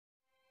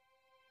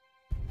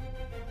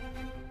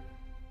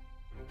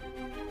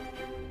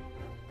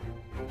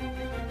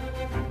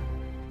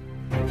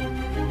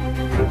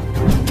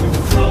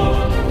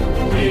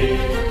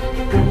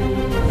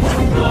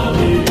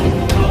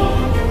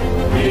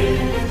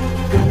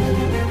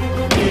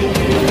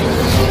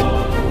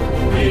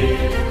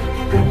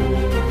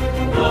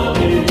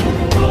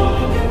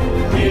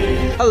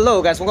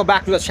Hello guys, welcome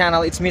back to the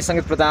channel. It's me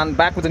Sangeet Pradhan,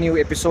 back with a new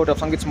episode of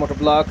Sangeet's Motor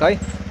Vlog है.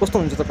 कस्तो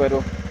हुनुहुन्छ तपाईहरु?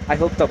 I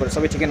hope तपाईहरु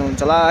सबै ठिकै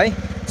हुनुहुन्छ होला है.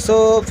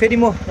 So फेरि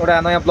म एउटा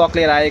नयाँ ब्लग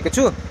लिएर आएको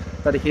छु.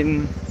 त्यदेखि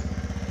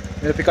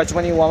मेरो पिकाचु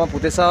पनि वार्म अप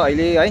हुँदैछ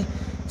अहिले है.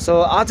 So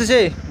आज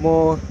चाहिँ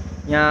म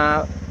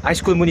यहाँ हाई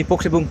स्कुल मुनि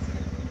पोखरेबुङ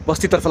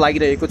बस्तीतर्फ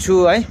लागिरहेको छु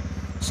है.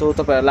 So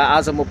तपाईहरुलाई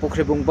आज म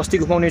पोखरेबुङ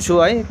बस्ती घुमाउने छु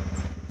है.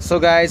 So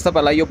guys,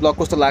 तपाईहरुलाई यो ब्लग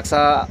कस्तो लाग्छ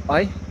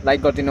है?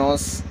 लाइक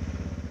गरिदिनुहोस्.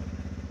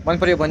 मन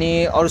पर्यो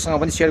भने अरूसँग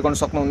पनि शेयर गर्न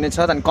सक्नुहुनेछ.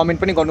 अनि कमेन्ट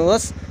पनि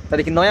गर्नुहोस्.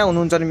 त्यदेखि नयाँ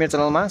हुनुहुन्छ भने मेरो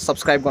च्यानलमा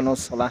सब्स्क्राइब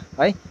गर्नुहोस् होला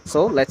है. So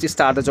let's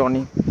start the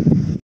journey.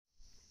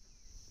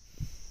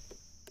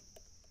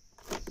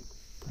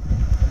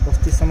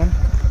 बस्तीसम्म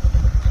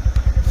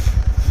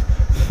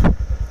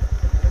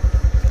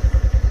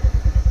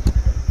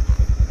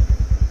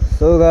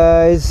so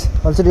guys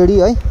also ready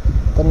है.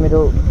 तर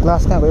मेरो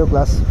ग्लास कहाँ गयो?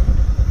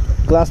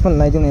 ग्लास पनि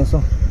लगाइदिउँ न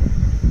यसो.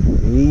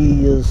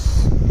 यस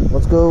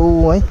लेट्स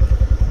गो है.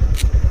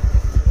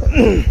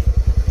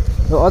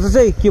 अझ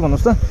चाहिँ के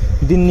भन्नुहोस् त,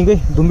 दिन निकै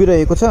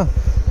धुम्बिरहेको छ.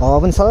 हावा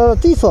पनि साह्रै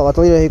चिसो हावा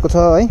चलिरहेको छ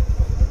है.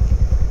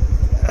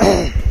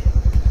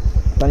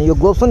 अनि यो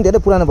ग्लोभ्स पनि धेरै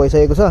पुरानो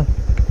भइसकेको छ.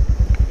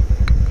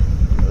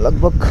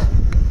 लगभग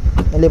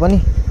यसले पनि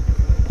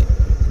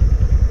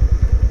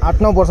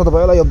 8-9 वर्ष त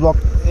भयो होला यो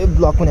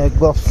ब्लग पनि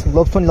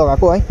ग्लोभ्स पनि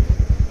लगाएको है.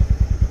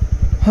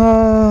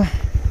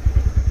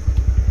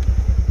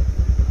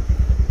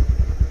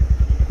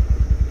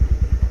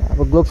 अब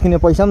ग्लोभ्स किन्ने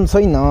पैसा पनि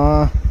छैन.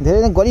 धेरै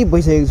नै गरिब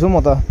भइसकेको छु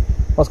म त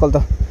आजकल त.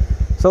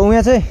 सो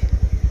यहाँ चाहिँ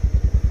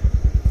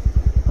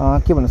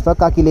के भन्नुहोस् त,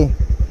 काकीले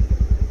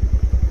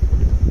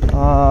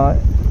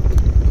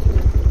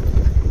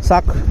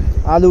साग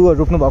आलुहरू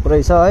रोप्नु भएको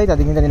रहेछ है.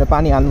 त्यहाँदेखि त्यहाँनिर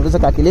पानी हाल्नु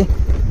रहेछ काकीले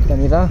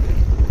त्यहाँनिर.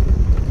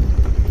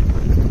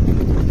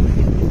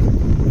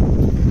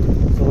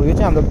 सो यो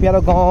चाहिँ हाम्रो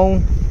प्यारो गाउँ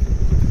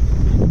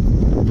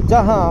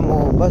जहाँ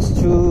म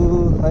बस्छु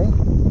है.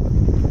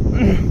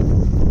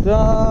 र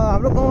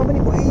हाम्रो गाउँमा पनि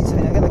कोही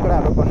छैन क्या त,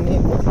 केटाहरू भन्ने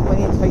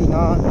पनि छैन.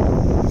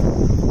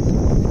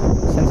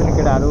 सानसानो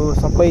केटाहरू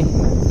सबै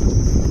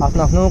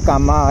आफ्नो आफ्नो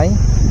काममा है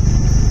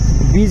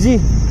busy.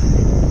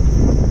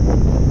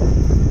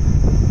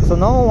 So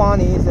no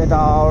one is at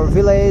our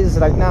village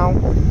right now.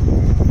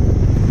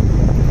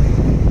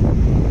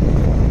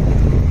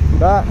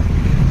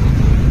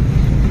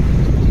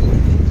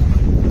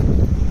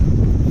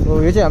 So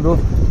यो चाहिँ हाम्रो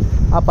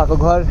आप्पाको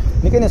घर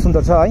निकै नै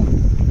सुन्दर छ है.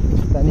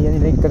 त्यहाँदेखि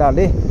यहाँनिर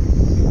केटाहरूले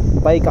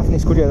बाइक आफ्नो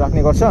स्कुटीहरू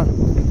राख्ने गर्छ.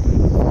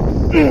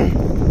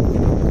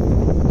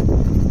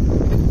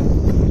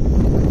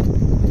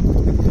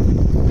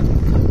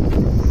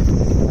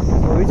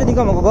 यो चाहिँ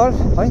निगमको घर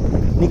है.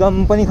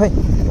 निगम पनि खै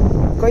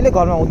कहिले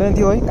घरमा हुँदैन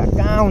थियो है.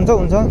 कहाँ हुन्छ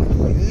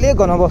कहिले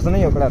घरमा बस्दैन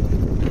यो केटाहरू.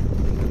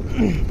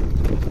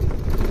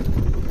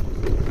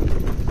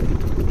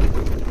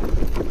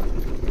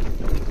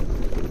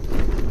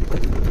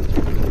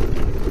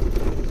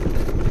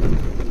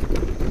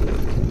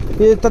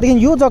 त्यहाँदेखि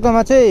यो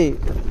जग्गामा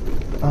चाहिँ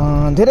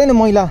धेरै नै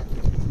मैला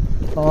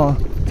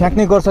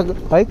फ्याँक्ने गर्छ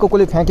है.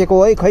 कसले फ्याँकेको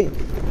है खै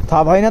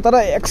थाहा भएन. तर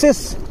एक्सेस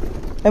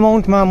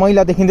एमाउन्टमा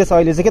मैला देखिँदैछ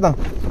अहिले चाहिँ के त.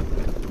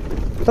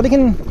 त्यहाँदेखि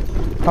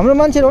हाम्रो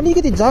मान्छेहरू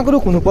अलिकति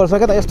जागरुक हुनुपर्छ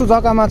क्या त. यस्तो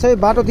जग्गामा चाहिँ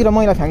बाटोतिर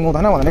मैला फ्याँक्नु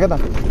हुँदैन भनेर क्या त.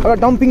 एउटा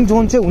डम्पिङ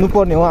जोन चाहिँ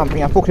हुनुपर्ने हो हाम्रो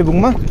यहाँ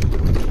पोखरेबुङमा.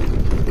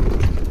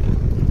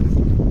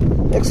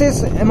 एक्सेस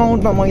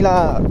एमाउन्टमा मैला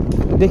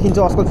देखिन्छ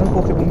आजकलसम्म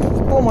पोखरेबुङ.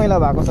 कस्तो मैला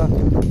भएको छ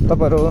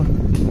तपाईँहरू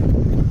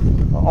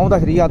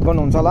आउँदाखेरि याद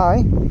गर्नुहुन्छ होला है.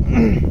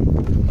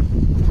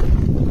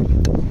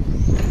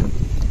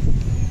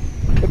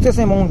 एक्सेस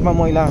एमाउन्टमा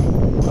मैला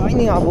छैन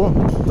अब.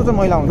 त्यो चाहिँ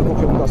मैला हुन्छ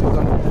पोखरेबुङ आजकल.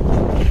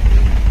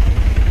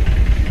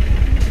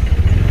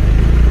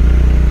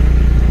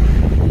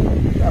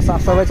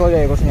 साफसफाइ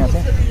चलिरहेको छ यहाँ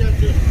चाहिँ.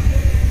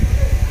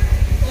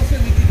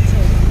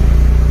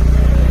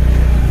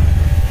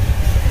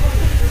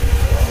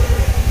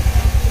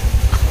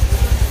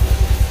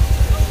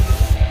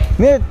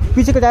 मेरो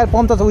पछिको टायर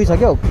पम्प त उयो छ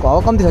क्या,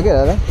 हावा कम्ती छ क्या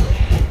दादा.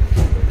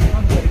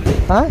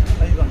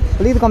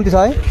 अलिकति कम्ती छ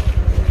है.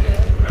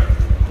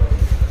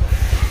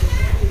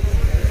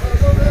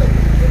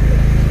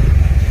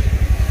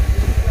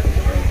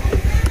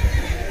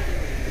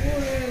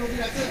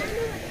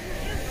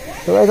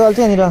 अहिले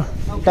चाहिँ यहाँनिर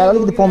टायर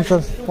अलिकति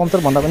पम्चर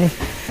भन्दा पनि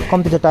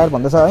कम्ती छ टायर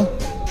भन्दैछ है.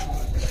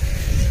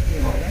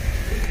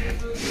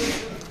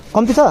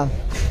 कम्ती छ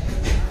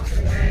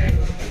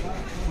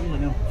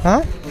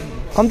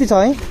कम्ती छ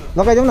है.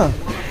 लगाइदेऊ न.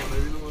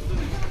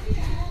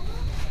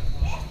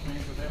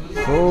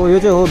 हो यो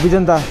चाहिँ हो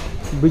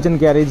बिजन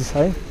ग्यारेज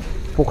है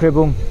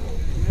पोखरेबुङ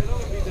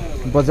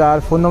बजार.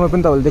 फोन नम्बर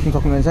पनि तपाईँले देख्न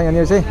सक्नुहुन्छ.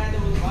 यहाँनिर चाहिँ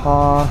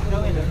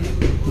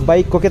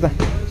बाइकको के त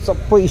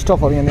सबै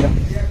स्टकहरू यहाँनिर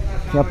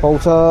यहाँ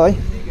पाउँछ है.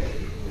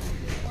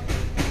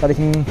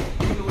 त्यहाँदेखि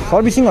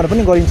सर्भिसिङहरू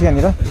पनि गरिन्छ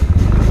यहाँनिर.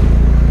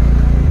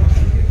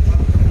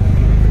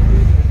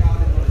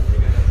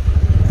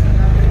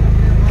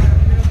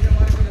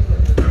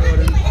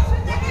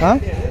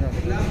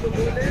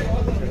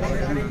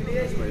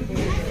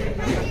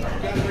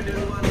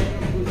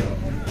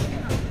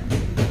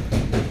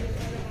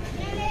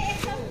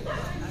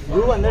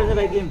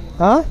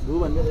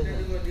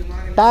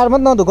 टायर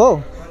मत नदुखो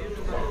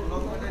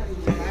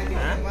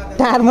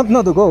टायर मत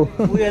नदुखो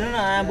हेर्नु न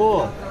आबो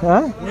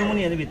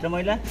मुनि हेर्नु भित्र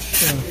मैला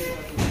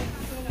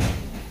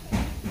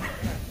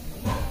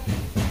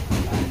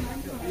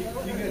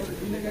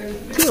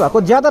के भएको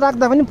ज्यादा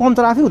राख्दा पनि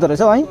पम्चर आफै हुँदो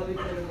रहेछ है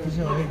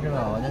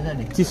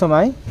चिसोमा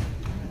है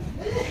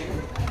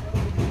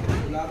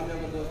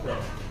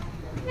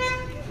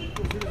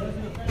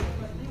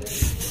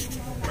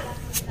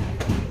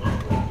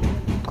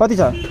कति छ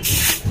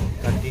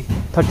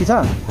 30 छ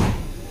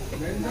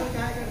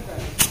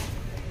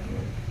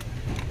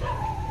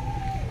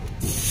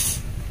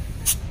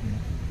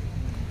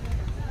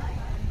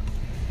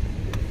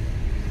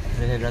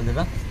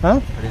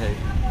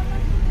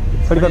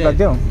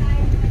लाग्यो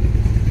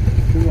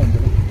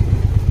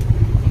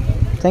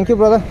थ्याङ्क यू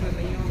ब्रदर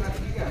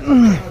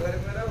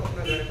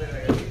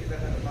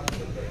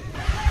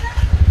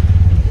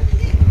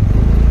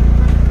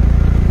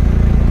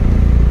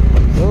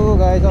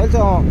गाइस अहिले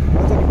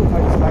चाहिँ कुन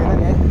फाइट लागेन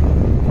नि है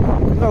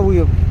पुरा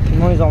उयो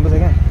नोइज आउँदैछ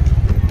क्या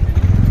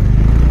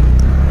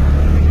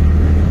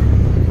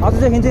आज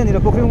चाहिँ यहाँनिर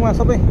पोखरिबोङमा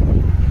सबै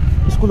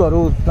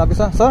स्कुलहरू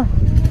लाग्दैछ सर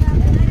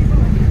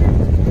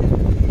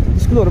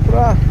स्कुलहरू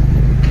पुरा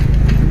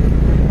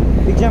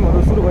एक्जामहरू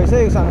सुरु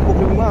भइसकेको छ हाम्रो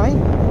पोखरिबोङमा है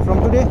from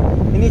today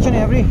in each and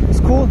every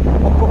school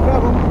of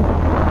पोखराबोङ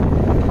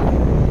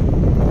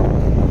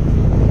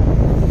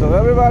so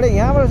everybody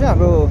यहाँबाट चाहिँ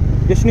हाम्रो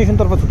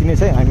डेस्टिनेसनतर्फ छुट्टिने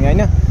चाहिँ हामी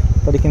होइन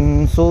त्यहाँदेखि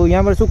सो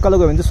यहाँबाट चाहिँ उकालो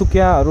गयो भने चाहिँ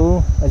सुकियाहरू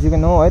एज यु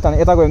क्यान नो है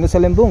त्यहाँदेखि यता गयो भने चाहिँ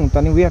सेलेम्बुङ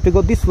त्यहाँदेखि we have to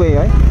go this way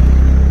है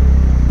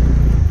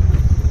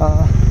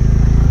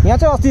यहाँ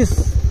चाहिँ अस्ति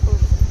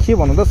के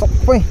भन्नु त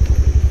सबै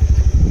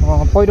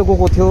पहिरो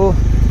गएको थियो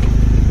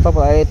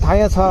तपाईँलाई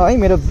थाहा छ है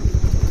मेरो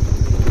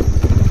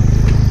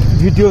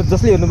भिडियो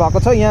जसले हेर्नु भएको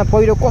छ यहाँ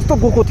पहिरो कस्तो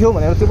गएको थियो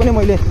भनेर त्यो पनि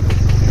मैले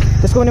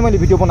त्यसको पनि मैले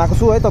भिडियो बनाएको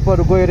छु है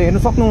तपाईँहरू गएर हेर्नु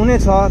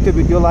सक्नुहुनेछ त्यो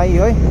भिडियोलाई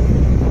है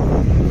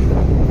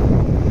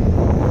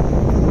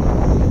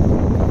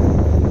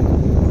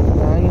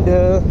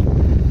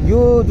यो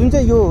जुन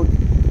चाहिँ यो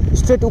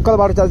स्ट्रेट उकालो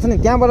बाटो चाल्छ नि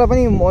त्यहाँबाट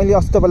पनि मैले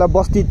अस्ति तपाईँलाई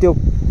बस्ती त्यो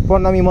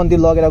प्रणामी मन्दिर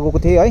लगेर गएको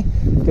थिएँ है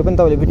त्यो पनि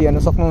तपाईँले भिडियो हेर्न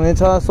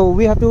सक्नुहुनेछ so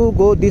we have to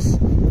go this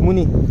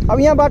मुनि अब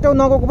यहाँ बाटो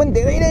नगएको पनि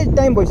धेरै नै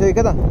टाइम भइसक्यो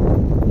क्या त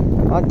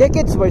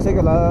डेकेड्स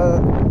भइसक्यो होला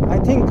आई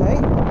थिङ्क है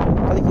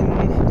त्यहाँदेखि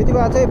त्यति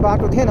बेला चाहिँ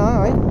बाटो थिएन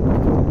है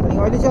त्यहाँदेखि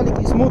अहिले चाहिँ अलिक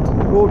स्मुथ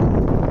रोड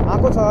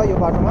आएको छ यो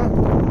बाटोमा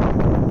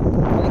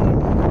त्यहाँदेखि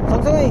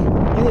सँगसँगै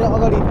यहाँनिर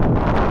अगाडि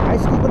हाई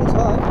स्कुल पनि छ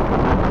है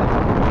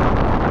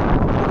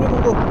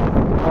पोखरिबोङको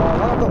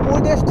वान अफ द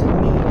ओल्डेस्ट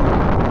अनि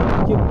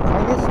के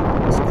फाइनेस्ट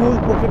स्कुल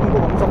पोखरिबोङको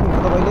भन्न सक्नुहुन्छ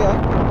तपाईँले है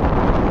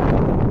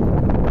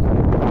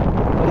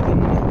त्यहाँदेखि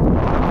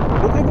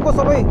पोखरिबोङको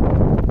सबै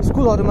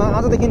स्कुलहरूमा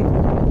आजदेखि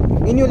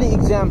एनुअल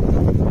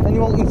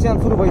इक्जाम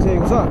सुरु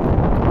भइसकेको छ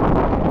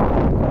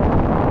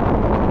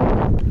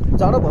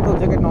जाडो भयो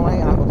ज्याकेट नलाइ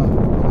आएको त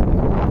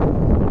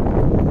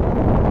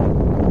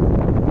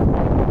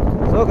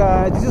so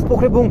guys this is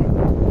पोखरिबोङ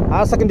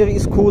higher secondary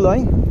school है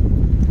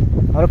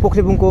हाम्रो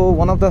पोखरिबोङको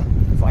one of the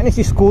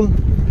finest school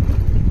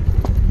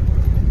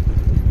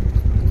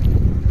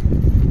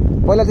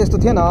पहिला चाहिँ यस्तो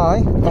थिएन है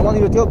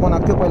तलनिर थियो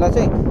बनाएको थियो पहिला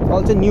चाहिँ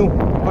अहिले चाहिँ न्यू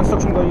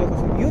कन्स्ट्रक्सन गरिएको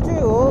छ यो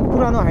चाहिँ हो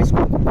पुरानो हाई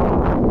स्कुल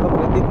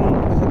तपाईँले देख्नु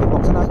भएको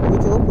छैन यो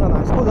चाहिँ हो पुरानो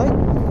हाई स्कुल है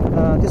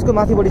त्यसको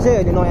माथिपट्टि चाहिँ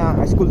अहिले नयाँ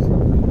हाई स्कुल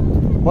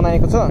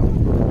बनाएको छ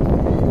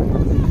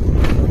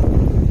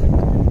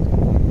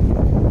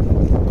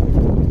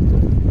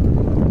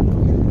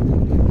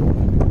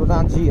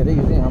प्रधानजी अरे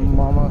यो चाहिँ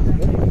हाम्रो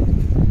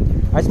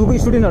हाई स्कुलको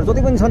स्टुडेन्टहरू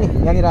जति पनि छ नि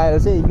यहाँनिर आएर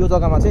चाहिँ यो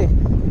जग्गामा चाहिँ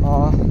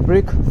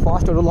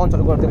ब्रेकफास्टहरू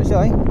लन्चहरू गर्दो रहेछ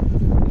है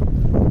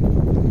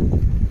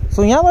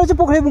सो यहाँबाट चाहिँ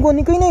पोखरिबोङको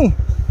निकै नै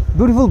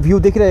ब्युटिफुल भ्यू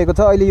देखिरहेको छ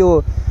अहिले यो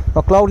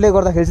क्लाउडले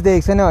गर्दाखेरि चाहिँ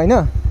देखेको छैन होइन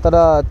तर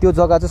त्यो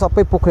जग्गा चाहिँ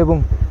सबै पोखरिबोङ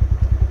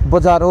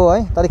बजार हो है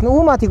त्यहाँदेखि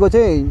ऊ माथिको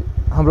चाहिँ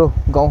हाम्रो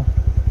गाउँ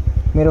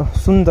मेरो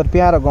सुन्दर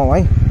प्यारो गाउँ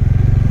है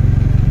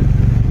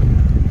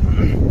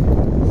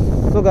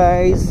सो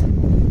गाइस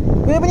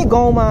कुनै पनि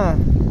गाउँमा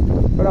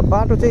एउटा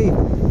बाटो चाहिँ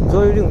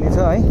जरुरी हुनेछ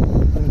है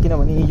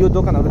किनभने यो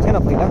दोकानहरू थिएन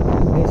पहिला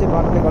यो चाहिँ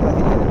बाटोले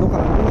गर्दाखेरि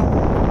दोकानहरू पनि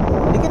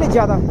निकै नै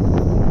ज्यादा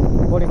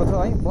बढेको छ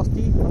है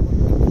बस्ती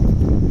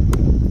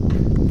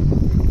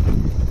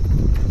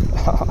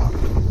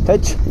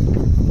Touch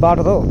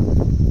बाटो त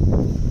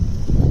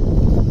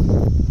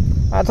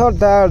I thought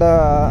that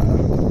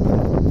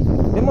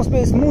there must be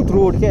a smooth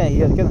road क्या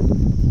here क्या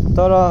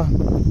तर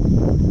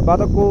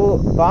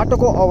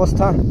बाटोको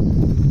अवस्था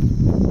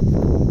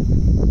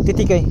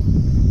त्यतिकै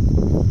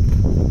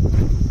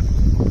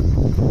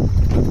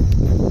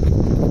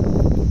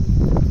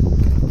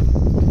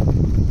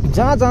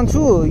जहाँ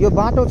जान्छु यो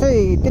बाटो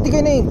चाहिँ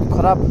त्यतिकै नै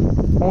खराब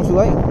पाउँछु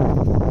है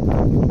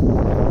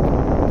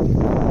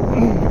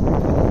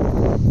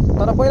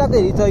तर पहिलाको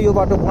हेरी त यो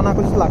बाटो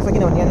बनाएको जस्तो लाग्छ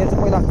किनभने यहाँनिर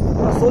चाहिँ पहिला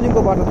पुरा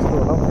सोलिङको बाटो थियो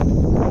होला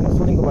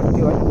सोलिङको बाटो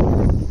थियो है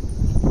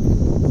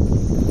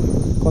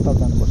कता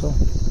जानुपर्छ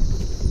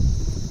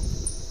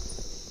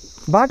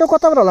बाटो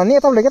कताबाट होला नि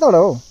यताबाट के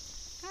हो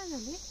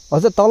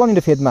हजुर तलनिर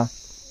फेदमा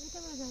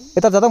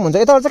यता जाँदा पनि हुन्छ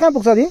यताबाट चाहिँ कहाँ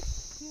पुग्छ दि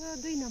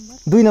 2 नम्बर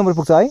 2 नम्बर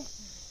पुग्छ है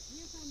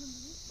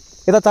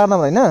यता 4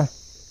 नम्बर हैन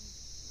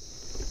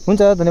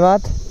हुन्छ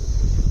धन्यवाद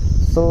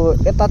सो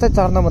यता चाहिँ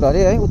 4 नम्बर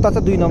अरे है उता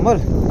चाहिँ 2 नम्बर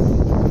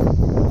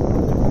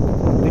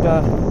दुईटा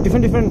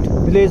डिफ्रेन्ट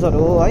भिलेजहरु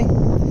हो है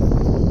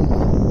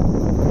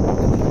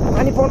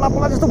अनि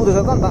पर्ला जस्तो हुँदैछ त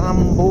अन्त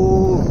आम्बो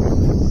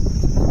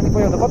अनि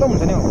पहिला त कता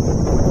हुन्छ नि हो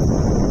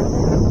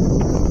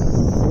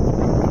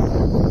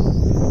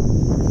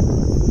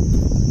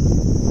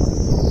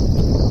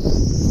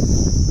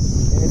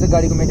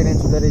गाडीको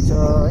मेन्टेनेन्स हुँदै रहेछ है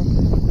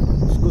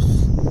इस्कुस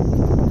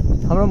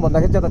हाम्रो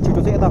भन्दाखेरि ज्यादा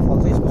छिटो चाहिँ यता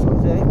फल्छ इस्कुसहरु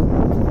चाहिँ है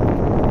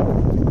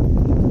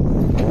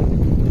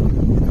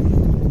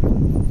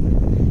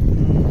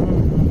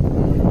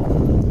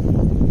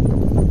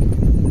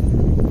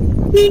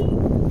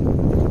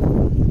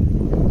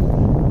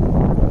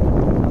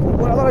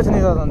ओह्रालो रहेछ नि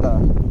त अन्त है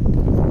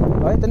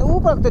त्यहाँदेखि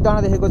उपर त्यो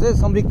डाँडा देखेको चाहिँ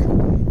समरिक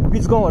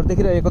बीच गाउँहरु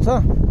देखिरहेको छ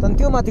त्यहाँदेखि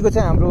त्यो माथिको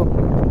चाहिँ हाम्रो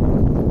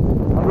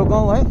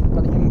गाउँ है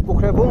त्यहाँदेखि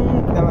पोखरेबुङ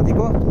त्यहाँ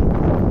माथिको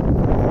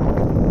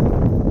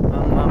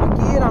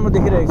के राम्रो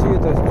देखिरहेको छ यो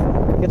त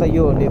यता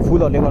योहरूले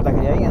फुलहरूले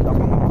गर्दाखेरि है यहाँ त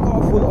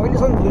फुल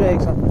अहिलेसम्म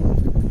फुलिरहेको छ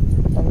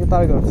अनि यो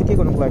तपाईँहरू चाहिँ के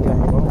गर्नुको लागि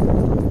राखेको हो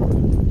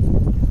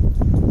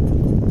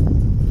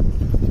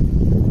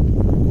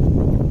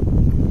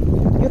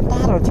यो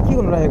तारहरू चाहिँ के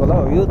गर्नु राखेको होला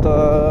हो यो त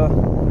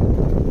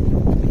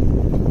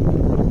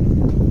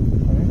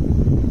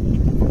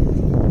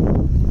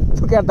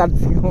थुक्या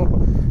दार्जिलिङको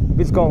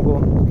बीच गाउँको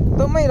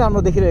एकदमै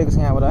राम्रो देखिरहेको छ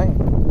यहाँबाट है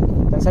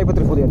त्यहाँ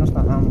सयपत्री फुल हेर्नुहोस् न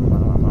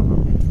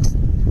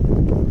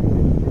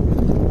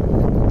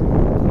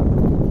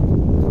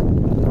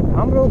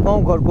हाम्रो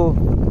गाउँघरको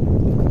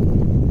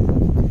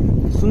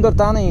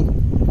सुन्दरता नै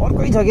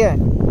अर्कै छ क्या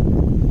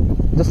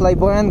जसलाई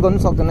बयान गर्नु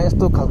सक्दैन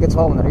यस्तो खालके छ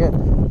भनेर क्या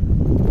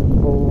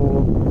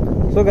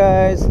सो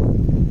गाइस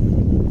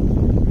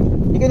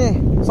निकै नै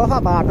सफा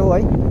बाटो है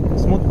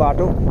स्मुथ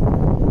बाटो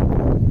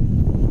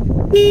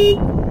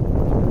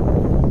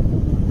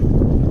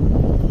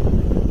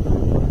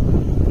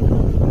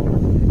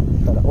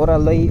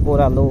ओह्रालो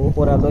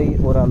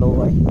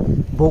है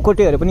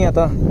भोकोटेहरू पनि यहाँ त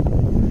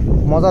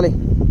मजाले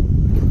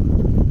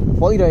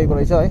फलिरहेको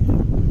रहेछ है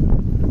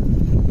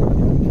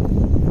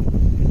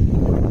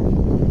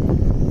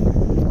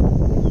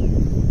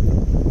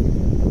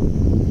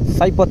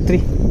सयपत्री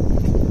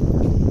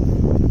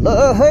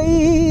लहै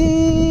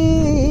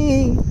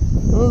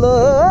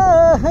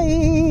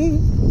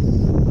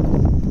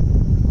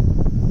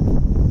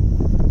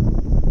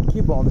के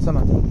भन्दैछ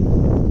माथि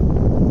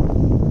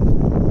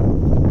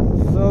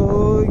सो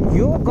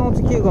यो गाउँ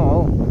चाहिँ के गाउँ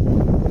हो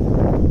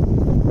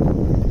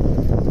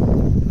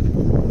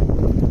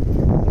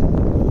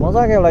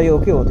मजाको एउटा यो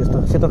के हो त्यस्तो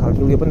सेतो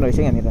खालको उयो पनि रहेछ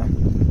यहाँनिर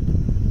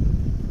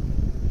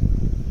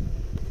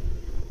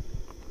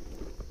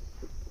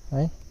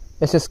है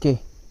एसएसके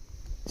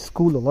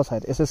स्कुल होला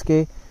सायद एसएसके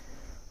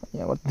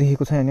यहाँबाट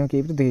देखेको छैन नि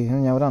केही पनि देखेको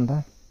छैन यहाँबाट अन्त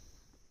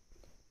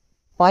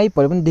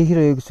पाइपहरू पनि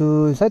देखिरहेको छु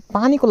सायद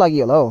पानीको लागि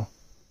होला हौ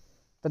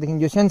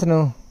त्यहाँदेखि यो सानो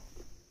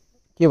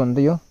के भन्नु त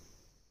यो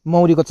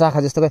मौरीको चाखा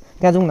जस्तो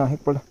त्यहाँ जाउँ न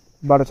एकपल्ट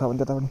बाटो छ भने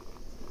त्यता पनि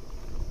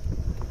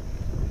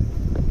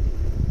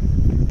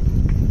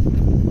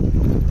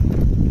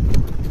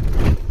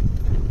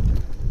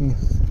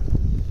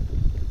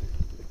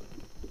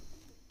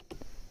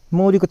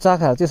मौरीको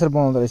चाखाहरू चाहिँ यसरी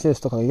बनाउँदो रहेछ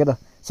यस्तो खालको क्या त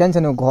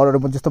सानो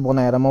घरहरू जस्तो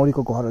बनाएर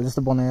मौरीको घरहरू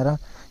जस्तो बनाएर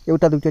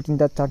एउटा दुईवटा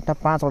तिनवटा चारवटा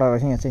पाँचवटा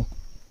रहेछ यहाँ चाहिँ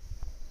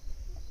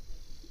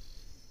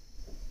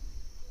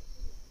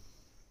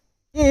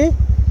ए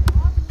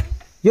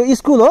यो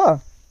स्कुल हो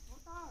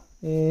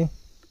ए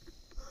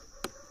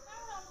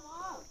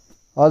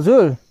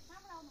हजुर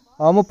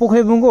म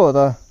पोखरेबुङको हो त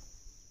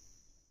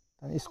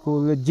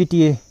स्कुल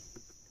जिटिए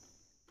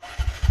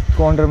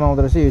को अन्डरमा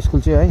आउँदो रहेछ यो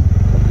स्कुल चाहिँ है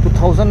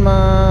 2000 मा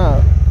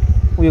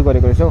उयो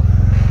गरेको रहेछ हौ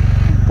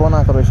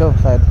बनाएको रहेछ हौ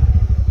सायद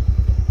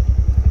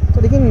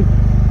त्यहाँदेखि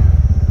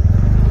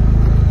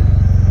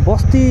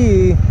बस्ती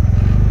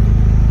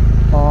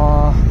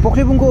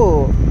पोखरेबुङको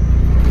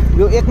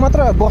यो एक मात्र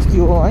बस्ती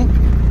हो है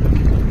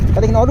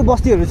त्यहाँदेखि अरू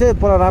बस्तीहरू चाहिँ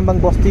पर रामबाङ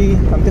बस्ती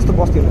अनि त्यस्तो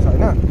बस्तीहरू छ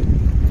होइन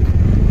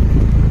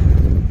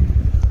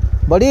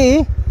बडी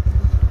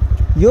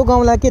यो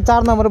गाउँलाई के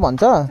 4 नम्बर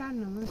भन्छ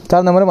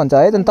 4 नम्बर भन्छ है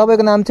त्यहाँदेखि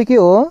तपाईँको नाम चाहिँ के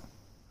हो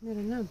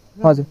मेरो नाम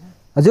हजुर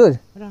हजुर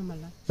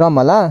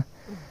रमला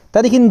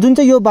त्यहाँदेखि जुन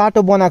चाहिँ यो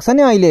बाटो बनाएको छ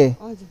नि अहिले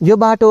यो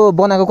बाटो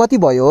बनाएको कति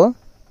भयो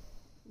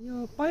यो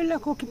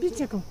पहिलाको कि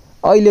पछिको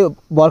अहिले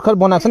भर्खर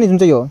बनाएको छ नि जुन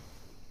चाहिँ यो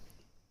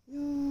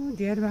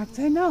धेर भएको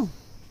छैन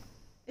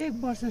 1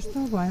 वर्ष जस्तो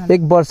भयो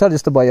 1 वर्ष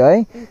जस्तो भयो है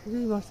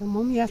 1-2 वर्ष म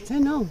पनि याद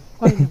छैन हौ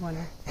कहिले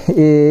बनाएको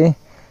ए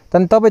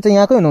त्यहाँदेखि तपाईँ चाहिँ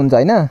यहाँकै हुनुहुन्छ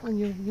होइन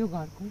यो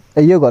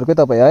घरको यो घरकै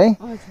तपाईँ है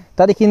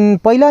त्यहाँदेखि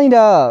पहिलानिर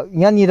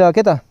यहाँनिर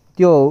के त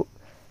त्यो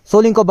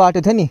सोलिङको बाटो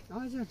थियो नि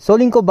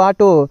सोलिङको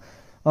बाटो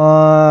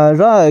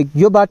र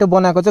यो बाटो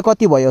बनाएको चाहिँ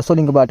कति भयो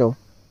सोलिङको बाटो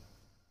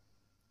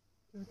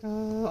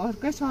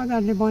अर्कै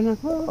सरदारले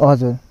बनाएको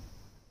हजुर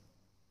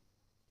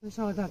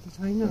सरदार त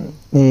छैन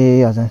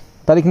ए हजुर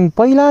त्यहाँदेखि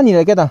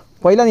पहिलानिर के त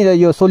पहिलानिर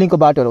यो सोलिङको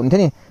बाटोहरू हुन्थ्यो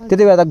नि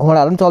त्यति बेला त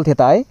घोडाहरू पनि चल्थ्यो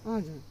त है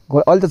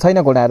अहिले त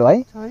छैन घोडाहरू है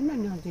छैन नि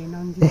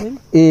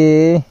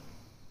ए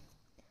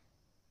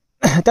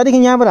त्यहाँदेखि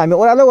यहाँबाट हामी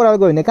ओह्रालो गयो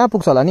भने कहाँ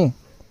पुग्छ होला नि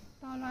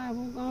तल अब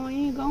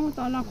गाउँ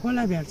तल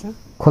खोला भेट्छ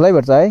खोलै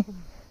भेट्छ है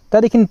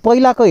त्यहाँदेखि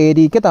पहिलाको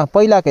हेरी के त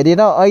पहिलाको हेरी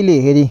र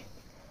अहिले हेरी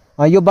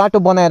यो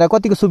बाटो बनाएर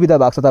कतिको सुविधा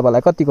भएको छ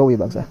तपाईँलाई कतिको उयो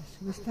भएको छ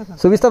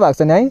सुविस्ता भएको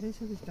छ नि है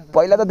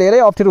पहिला त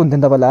धेरै अप्ठ्यारो हुन्थ्यो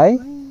नि तपाईँलाई है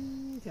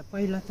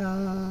पहिला त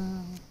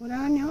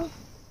पुरानो हो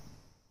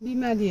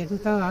बिमारीहरू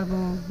त अब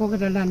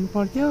बोकेर लानु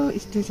पर्थ्यो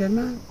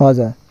स्टेसनमा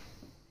हजुर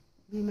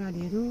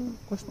बिमारीहरू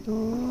कस्तो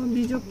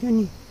बिजोग थियो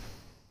नि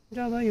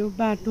जब यो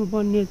बाटो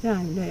बन्ने चाहिँ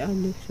हामीलाई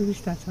अहिले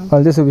सुविस्ता छ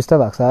अहिले सुविस्ता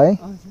भएको छ है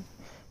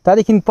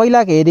त्यहाँदेखि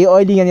पहिलाको हेरी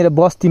अहिले यहाँनिर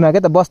बस्तीमा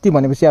क्या त बस्ती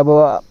भनेपछि अब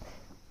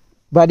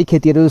बारी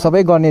खेतीहरू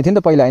सबै गर्ने थियो नि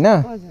त पहिला होइन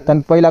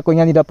त्यहाँदेखि पहिलाको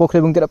यहाँनिर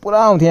पोखरेबुङतिर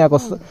पुरा आउँथ्यो यहाँको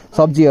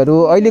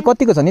सब्जीहरू अहिले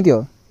कतिको छ नि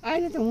त्यो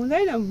अहिले त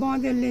हुँदैन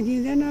बँदेलले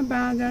दिँदैन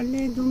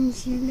बाँदरले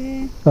दुम्सीले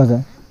हजुर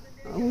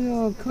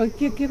उयो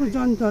के को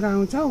जन्तुहरू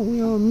आउँछ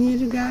उयो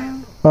मिर्गा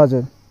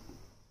हजुर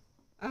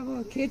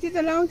अब खेती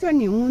त लाउँछ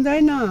नि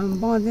हुँदैन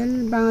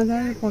बँदेल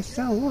बाँदर पस्छ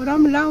हो र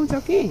पनि लाउँछ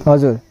कि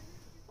हजुर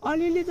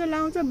अलिअलि त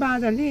लाउँछ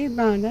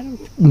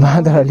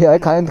बाँदरहरूले है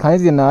खानै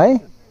दिन्न है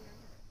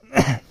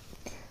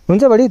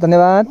हुन्छ बडी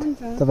धन्यवाद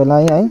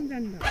तपाईँलाई है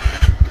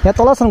यहाँ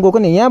तलसम्म गएको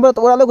नि यहाँबाट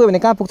ओह्रालो गयो भने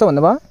कहाँ पुग्छ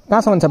भन्नुभयो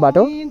कहाँसम्म छ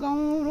बाटो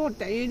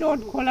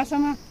रोड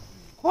खोलासम्म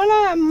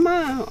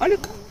खोलामा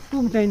अलिक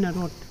पुग्दैन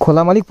रोड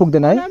खोलामा अलिक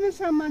पुग्दैन है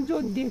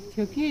जो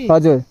देख्थ्यो कि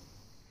हजुर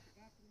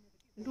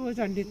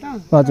डोजरले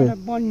त हजुर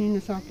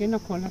बनिन सकेन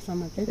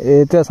खोलासम्म चाहिँ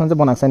ए त्यहाँसम्म चाहिँ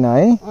बनाएको छैन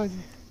है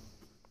हजुर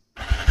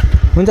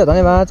हुन्छ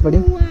धन्यवाद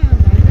बडी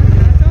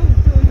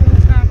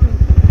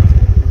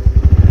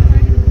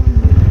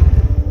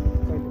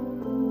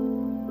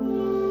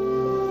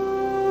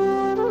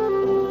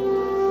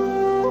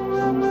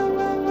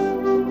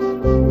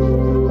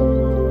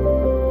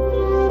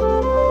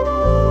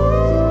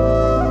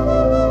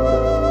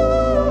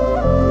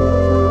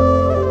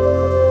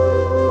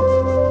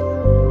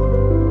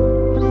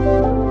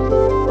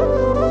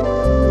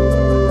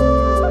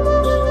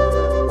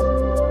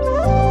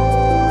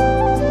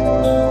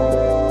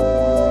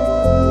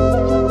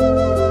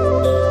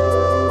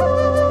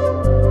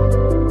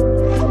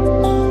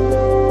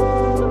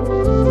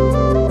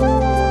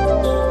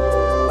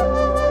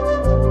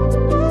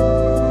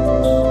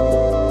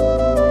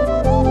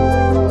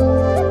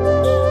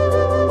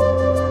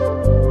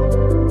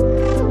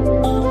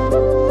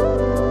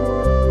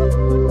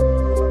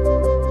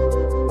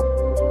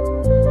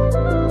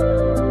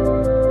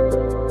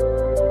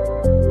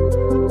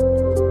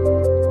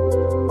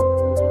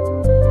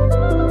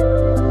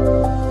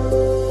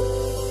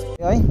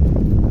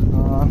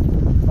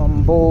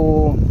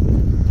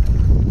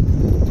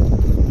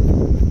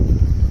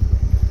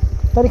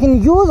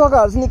त्यहाँदेखि यो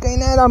जग्गाहरू चाहिँ निकै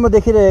नै राम्रो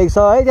देखिरहेको छ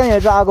है त्यहाँनिर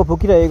चाहिँ आगो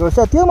फुकिरहेको रहेछ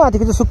त्यो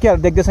माथिको चाहिँ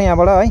सुकियाहरू देख्दैछ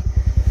यहाँबाट है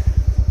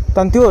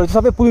त्यहाँदेखि त्योहरू चाहिँ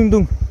सबै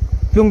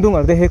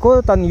प्लुङदुङहरू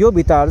देखेको त्यहाँदेखि यो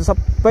भित्ताहरू चाहिँ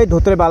सबै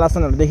धोत्रे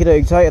बालासनहरू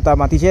देखिरहेको छ यता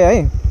माथि चाहिँ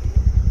है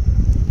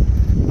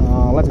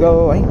लेट्स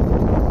गो है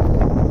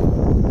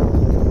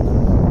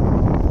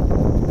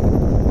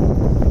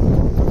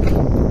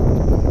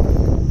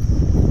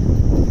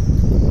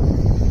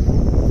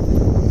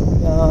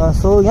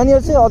सो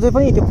यहाँनिर चाहिँ अझै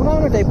पनि त्यो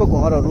पुरानो टाइपको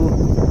घरहरू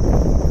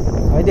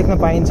है देख्न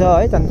पाइन्छ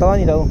है त्यहाँदेखि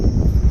तलनिर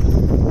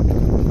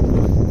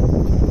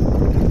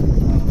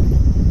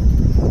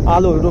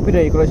आलुहरू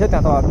रोपिरहेको रहेछ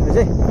त्यहाँ तलतिर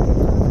चाहिँ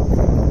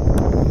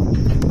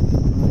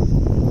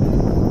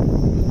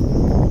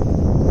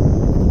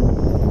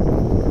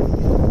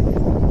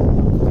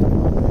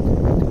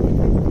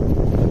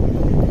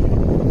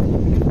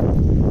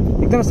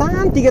एकदम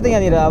शान्ति के त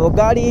यहाँनिर अब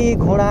गाडी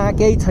घोडा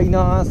केही छैन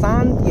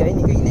शान्ति है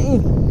निकै नै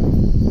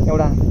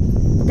एउटा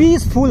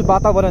पिसफुल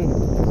वातावरण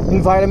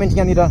इन्भाइरोमेन्ट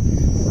यहाँनिर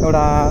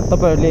एउटा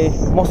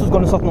तपाईँहरूले महसुस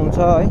गर्न सक्नुहुन्छ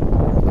है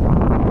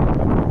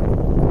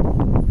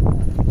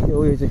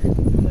यो चाहिँ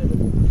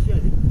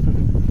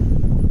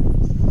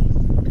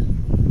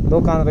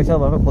दोकान रहेछ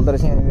भर्खर खोल्दो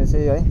रहेछ यहाँनिर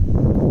चाहिँ है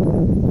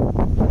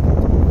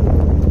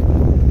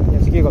यहाँ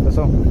चाहिँ के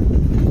गर्दैछौ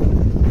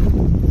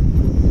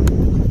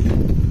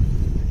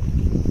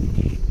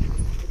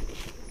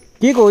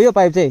के को हो यो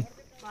पाइप चाहिँ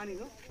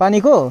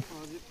पानीको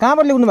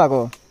कहाँबाट ल्याउनु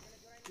भएको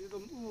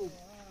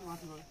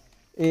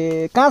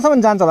ए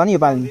कहाँसम्म जान्छ होला नि यो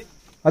पानी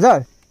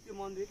हजुर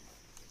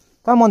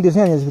कहाँ मन्दिर छ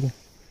यहाँनिर फेरि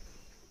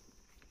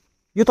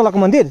यो तलको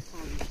मन्दिर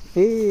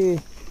ए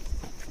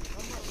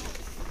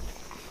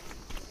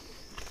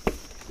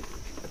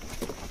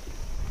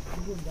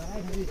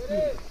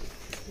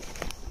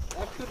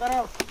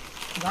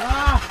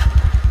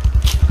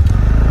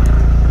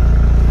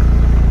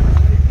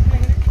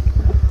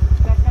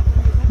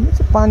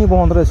पानी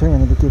बगाउँदो रहेछ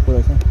यहाँनिर के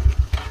कुरा छ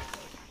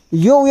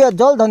यो उयो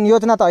जलधन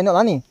योजना त होइन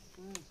होला नि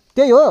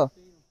त्यही हो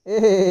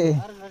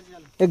ए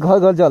घर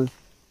घर जल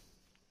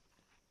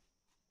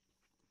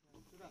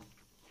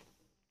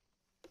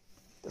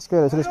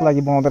त्यसको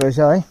लागि बनाउँदो रहेछ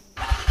है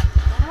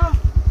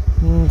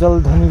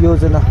जलधन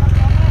योजना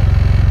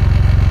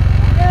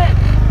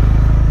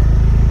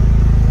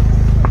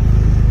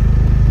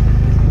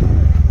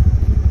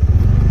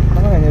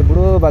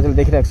बुढो बाजेले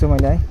देखिरहेको छु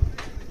मैले है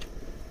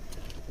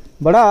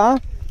बडा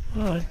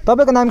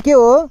तपाईँको नाम के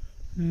हो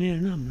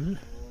मेरो नाम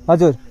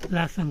हजुर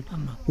लासाङ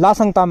तामाङ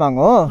लासाङ तामाङ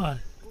हो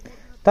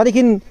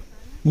त्यहाँदेखि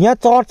यहाँ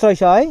चर्च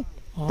रहेछ है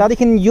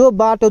त्यहाँदेखि यो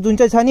बाटो जुन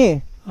चाहिँ छ नि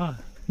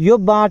यो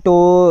बाटो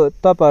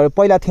तपाईँहरू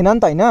पहिला थिएन नि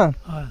त होइन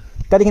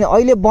त्यहाँदेखि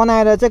अहिले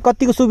बनाएर चाहिँ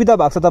कतिको सुविधा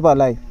भएको छ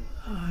तपाईँहरूलाई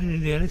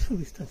धेरै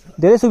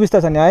सुविस्ता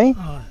छ नि है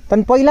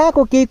त्यहाँदेखि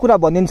पहिलाको केही कुरा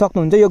भनिदिनु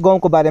सक्नुहुन्छ यो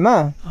गाउँको बारेमा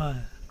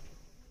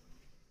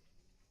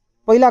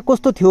पहिला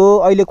कस्तो थियो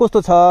अहिले कस्तो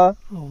छ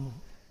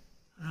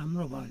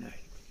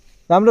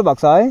राम्रो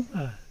भएको छ है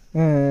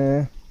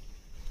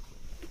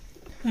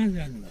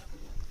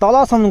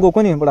तलसम्म गएको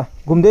नि बडा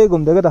घुम्दै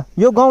घुम्दै क्या त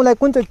यो गाउँलाई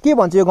कुन चाहिँ के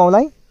भन्छ यो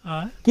गाउँलाई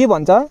के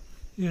भन्छ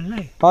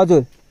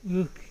हजुर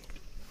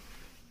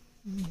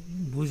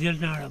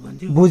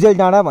भुजेल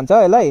डाँडा भन्छ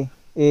यसलाई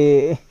ए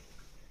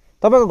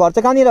तपाईँको घर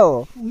चाहिँ कहाँनिर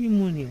हो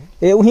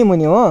ए उही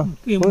मुनि हो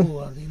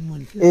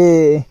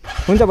ए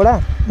हुन्छ बडा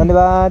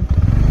धन्यवाद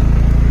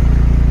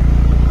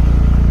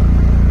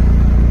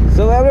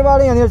सो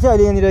एभ्रीबडी यहाँनिर चाहिँ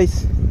अहिले यहाँनिर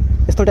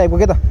यस्तो टाइपको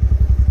के त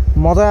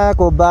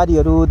मजाको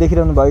बारीहरू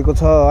देखिरहनु भएको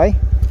छ है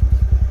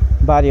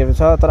बारीहरू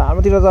छ तर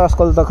हाम्रोतिर त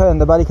आजकल त खै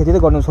अन्त बारी खेती त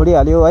गर्नु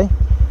छोडिहाल्यो है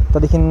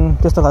त्यहाँदेखि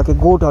त्यस्तो खालको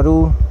गोठहरू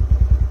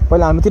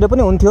पहिला हाम्रोतिर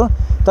पनि हुन्थ्यो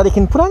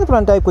त्यहाँदेखि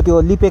पुरानो टाइपको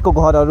त्यो लिपेको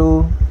घरहरू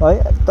है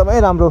एकदमै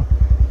राम्रो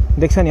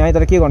देख्छ नि है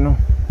तर के गर्नु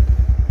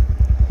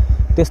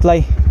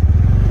त्यसलाई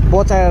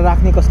बचाएर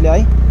राख्ने कसले है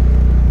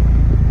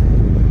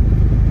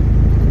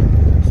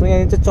सो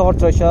यहाँ चाहिँ चर्च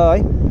रहेछ है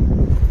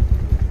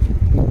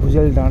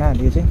भुजेल डाँडा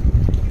यो चाहिँ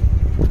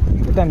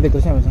त्यो टाइम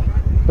देख्दैछ यहाँ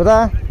दादा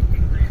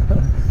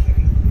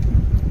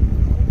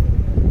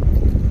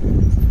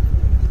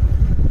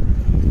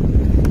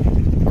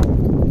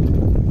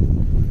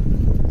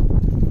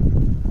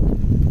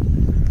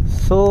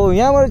सो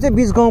यहाँबाट चाहिँ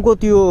बिच गाउँको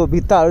त्यो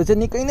भित्ताहरू चाहिँ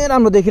निकै नै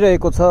राम्रो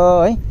देखिरहेको छ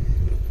है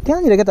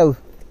त्यहाँनिर क्या त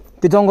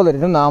त्यो जङ्गलहरू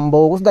हेर्नु न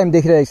आम्बो कस्तो दामी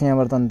देखिरहेको छ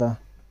यहाँबाट त अन्त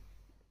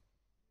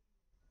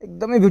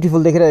एकदमै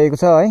ब्युटिफुल देखिरहेको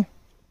छ है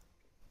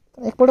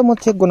एकपल्ट म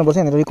चेक गर्नुपर्छ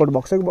यहाँनिर रेकर्ड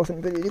भएको छ कि भएको छैन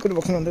रेकर्ड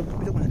भएको छैन अन्त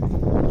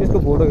त्यसको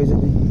फोटो हेर्छ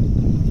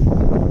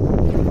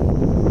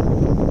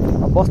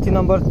बस्ती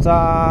नम्बर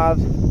 4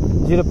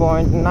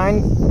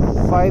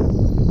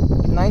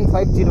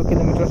 0.950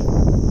 किलोमिटर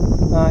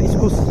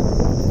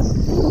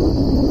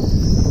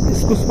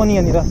इस्कुस पनि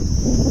यहाँनिर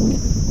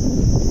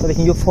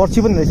त्यहाँदेखि यो फर्ची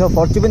पनि रहेछ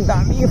फर्ची पनि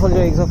दामी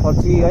फलिरहेको छ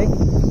फर्ची है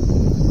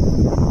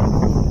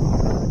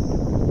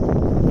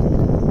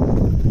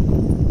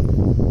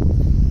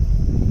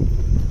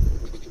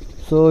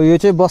सो यो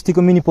चाहिँ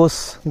बस्तीको मिनी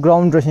पोस्ट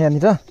ग्राउन्ड रहेछ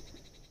यहाँनिर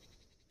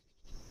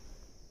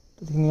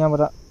त्यहाँदेखि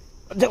यहाँबाट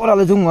अझै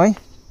ओह्रालो जाउँ है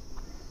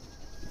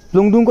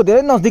लुङदुङको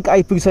धेरै नजिक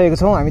आइपुगिसकेको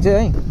छौँ हामी चाहिँ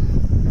है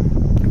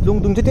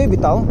लुङदुङ चाहिँ त्यही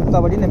भित्ता हो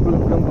उतापट्टि नै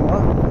लुङदुङ हो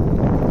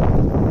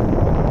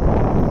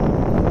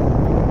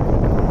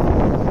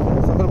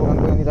शङ्कर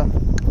भगवानको यहाँनिर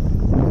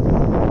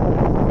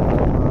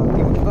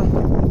के भन्छ त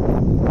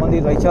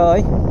मन्दिर रहेछ है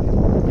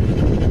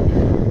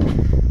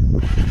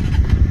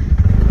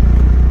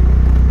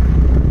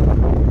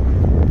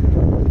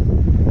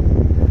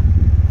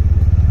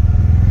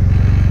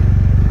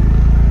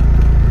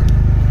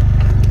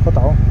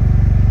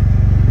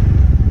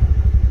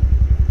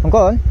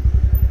अङ्कल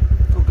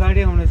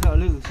गाडी आउनेछ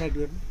अलिक साइड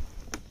गर्नु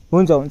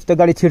हुन्छ हुन्छ त्यो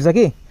गाडी छिर्छ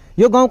कि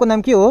यो गाउँको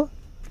नाम के हो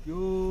यो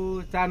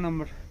 4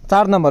 नम्बर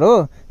 4 नम्बर हो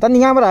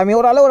त्यहाँदेखि यहाँबाट हामी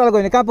ओह्रालो गयो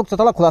भने कहाँ पुग्छ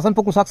तल खोलासम्म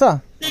पुग्नु सक्छ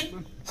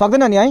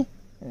सक्दैन नि है ए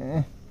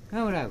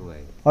कहाँबाट आएको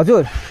भाइ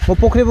हजुर म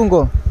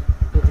पोखरेबुङको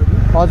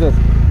हजुर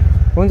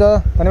हुन्छ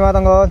धन्यवाद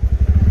अङ्कल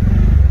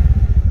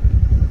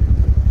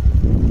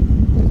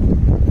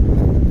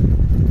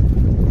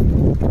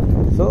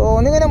सो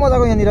निकै नै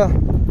मजाको यहाँनिर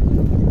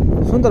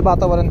सुन्दर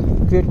वातावरण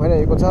क्रिएट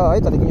भइरहेको छ है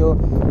त्यहाँदेखि यो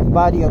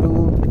बारीहरू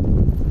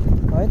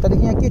है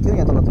त्यहाँदेखि यहाँ के थियो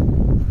यहाँ तल त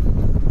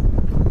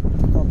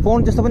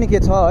पोन्ड जस्तो पनि के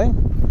छ है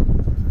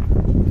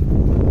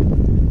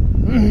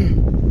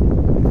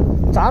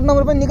 4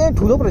 नम्बर पनि निकै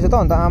ठुलो पो रहेछ त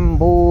अन्त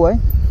आम्बो है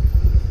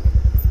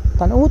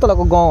त्यहाँदेखि ऊ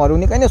तलको गाउँहरू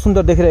निकै नै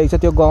सुन्दर देखिरहेको छ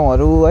त्यो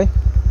गाउँहरू है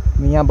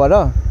यहाँबाट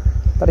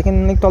त्यहाँदेखि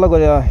अलिक तल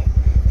गएर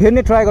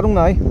हेर्ने ट्राई गरौँ न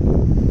है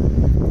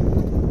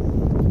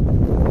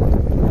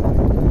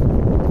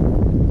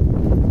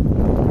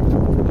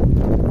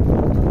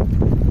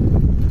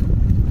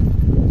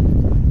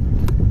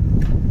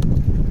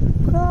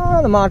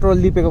माटो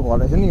लिपेको घर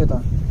रहेछ नि यो त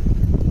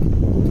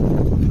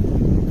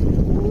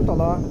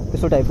तल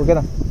त्यस्तो टाइपको क्या त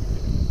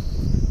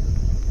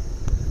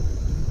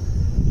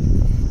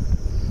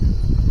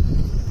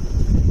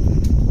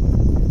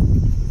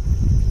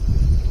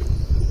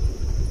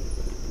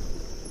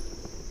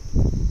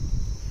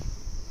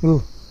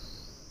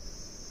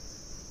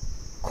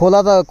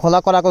खोला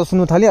कराको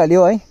सुन्नु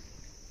थालिहाल्यो है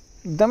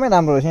एकदमै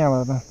राम्रो रहेछ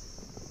यहाँबाट त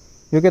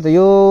यो के त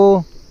यो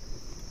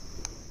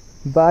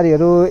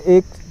बारीहरू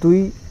 1 2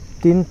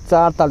 3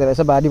 4 ताले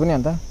रहेछ बारी पनि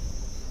अन्त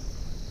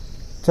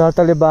 4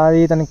 ताले बारी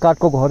त्यहाँदेखि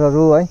काठको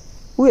घरहरू है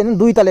ऊ हेर्नु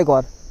 2 ताले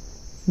घर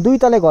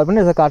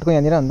पनि रहेछ काठको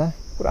यहाँनिर अन्त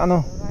पुरानो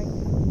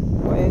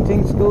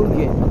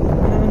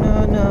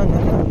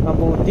अब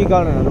टी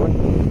गार्डनहरू पनि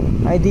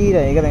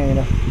आइदिइरहेको त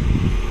यहाँनिर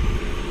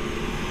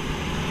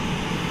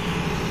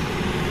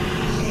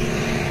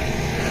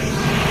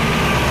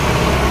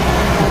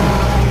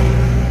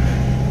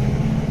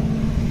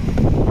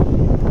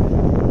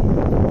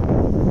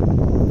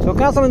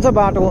जहाँसम्म छ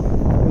बाटो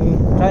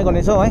ट्राई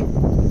गर्नेछौँ है।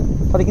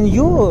 त्यहाँदेखि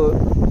यो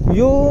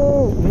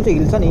जुन चाहिँ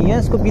हिल छ नि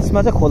यसको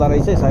बिचमा चाहिँ खोला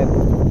रहेछ है सायद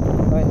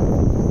है।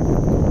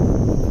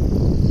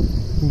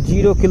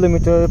 0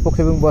 किलोमिटर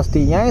पोखरेबुङ बस्ती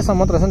यहाँसम्म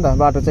मात्र छ नि त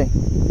बाटो चाहिँ।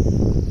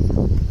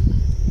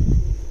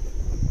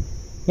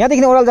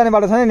 यहाँदेखि ओह्रालो जाने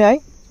बाटो छैन नि है?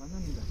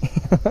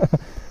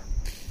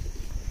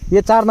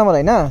 यो 4 नम्बर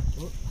होइन?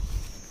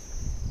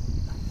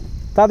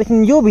 त्यहाँदेखि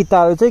यो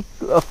भित्ताहरू चाहिँ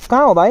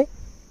कहाँ हो भाइ?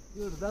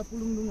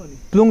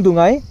 प्लुङदुङ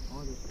है।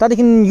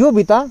 त्यहाँदेखि यो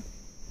भित्ता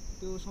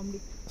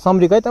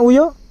सम्रिक है त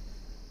उयो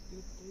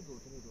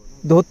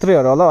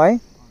धोत्रेहरू होला है।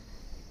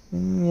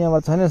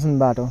 यहाँबाट छैन रहेछ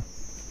बाटो।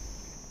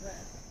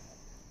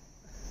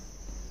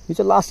 यो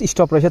चाहिँ लास्ट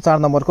स्टप रहेछ 4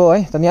 नम्बरको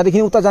है। त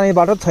यहाँदेखि उता जाने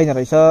बाटो छैन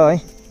रहेछ है।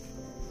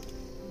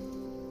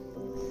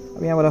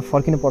 अब यहाँबाट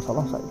फर्किनु पर्छ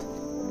होला सायद।